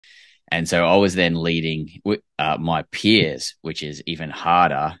And so I was then leading my peers, which is even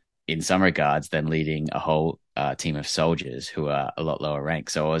harder in some regards than leading a whole team of soldiers who are a lot lower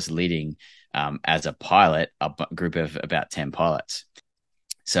ranked. So I was leading as a pilot a group of about 10 pilots.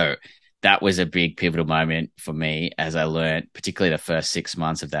 So that was a big pivotal moment for me as I learned, particularly the first 6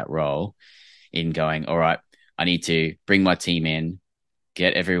 months of that role, in going, all right, I need to bring my team in,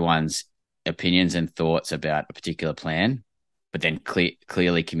 get everyone's opinions and thoughts about a particular plan, but then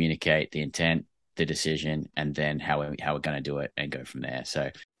clearly communicate the intent, the decision, and then how we're going to do it and go from there.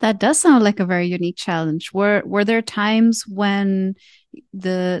 So That does sound like a very unique challenge. Were there times when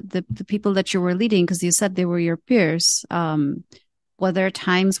the people that you were leading, because you said they were your peers, were there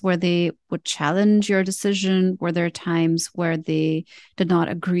times where they would challenge your decision? Were there times where they did not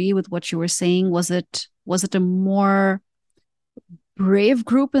agree with what you were saying? Was it a more brave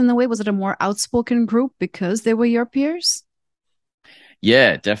group in the way? Was it a more outspoken group because they were your peers?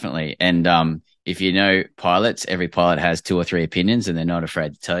 yeah, definitely. And if you know pilots, every pilot has two or three opinions, and they're not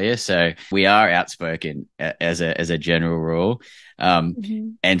afraid to tell you. So we are outspoken as a general rule. Um, Mm-hmm.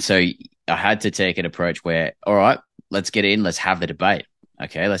 and so I had to take an approach where, all right, let's get in, let's have the debate.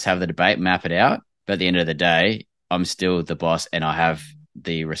 Okay, let's have the debate, map it out. But at the end of the day, I'm still the boss, and I have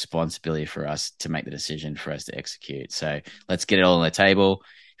the responsibility for us to make the decision for us to execute. So let's get it all on the table.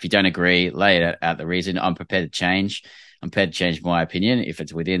 If you don't agree, lay it out the reason. I'm prepared to change. I'm prepared to change my opinion if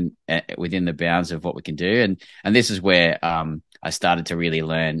it's within the bounds of what we can do. And this is where I started to really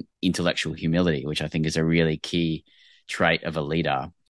learn intellectual humility, which I think is a really key trait of a leader.